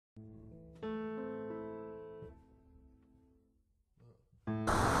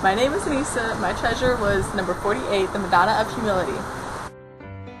My name is Anissa. My treasure was number 48, the Madonna of Humility.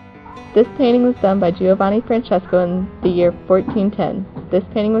 This painting was done by Giovanni Francesco in the year 1410. This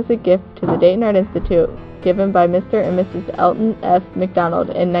painting was a gift to the Dayton Art Institute given by Mr. and Mrs. Elton F.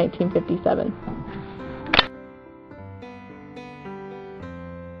 McDonald in 1957.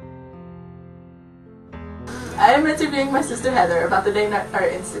 I am interviewing my sister Heather about the Dayton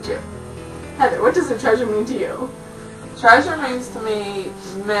Art Institute. Heather, what does a treasure mean to you? Treasure means to me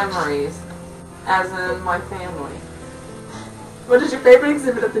memories, as in my family. What is your favorite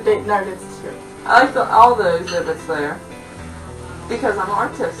exhibit at the Dayton Art Institute? I like all the exhibits there, because I'm an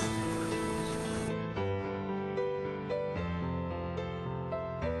artist.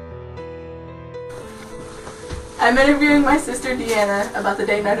 I'm interviewing my sister Deanna about the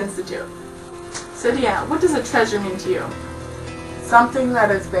Dayton Art Institute. So Deanna, what does a treasure mean to you? Something that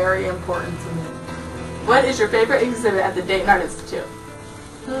is very important to me. What is your favorite exhibit at the Dayton Art Institute?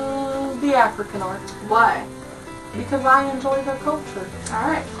 The African art. Why? Because I enjoy their culture.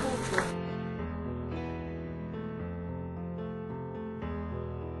 Alright.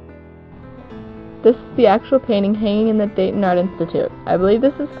 This is the actual painting hanging in the Dayton Art Institute. I believe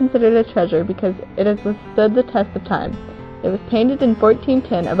this is considered a treasure because it has withstood the test of time. It was painted in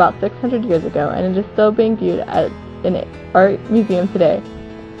 1410, about 600 years ago, and it is still being viewed at an art museum today.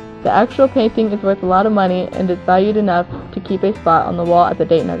 The actual painting is worth a lot of money and is valued enough to keep a spot on the wall at the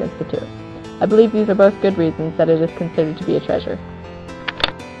Dayton Art Institute. I believe these are both good reasons that it is considered to be a treasure.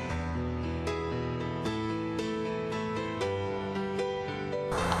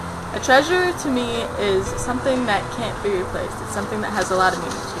 A treasure to me is something that can't be replaced. It's something that has a lot of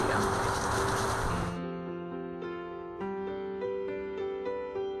meaning to you.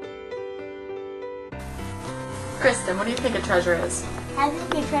 Kristen, what do you think a treasure is? I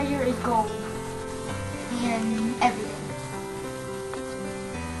think a treasure is gold and everything.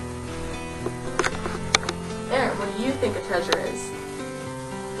 Aaron, what do you think a treasure is?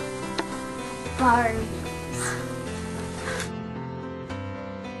 Barn.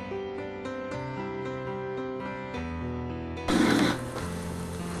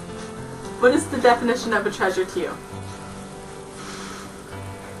 What is the definition of a treasure to you?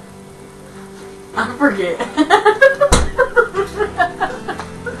 I forget.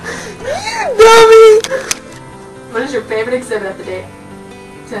 Dummy! What is your favorite exhibit at the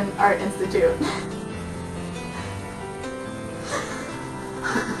Dayton Art Institute?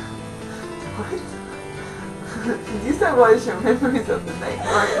 What? You said what is your memories of the Dayton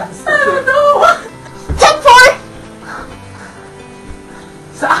Art Institute? I don't know! Take 4!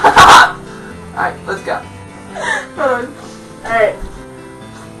 Stop! Alright, let's go. Hold on. Alright.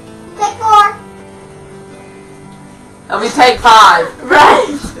 Take 4! Let me take 5.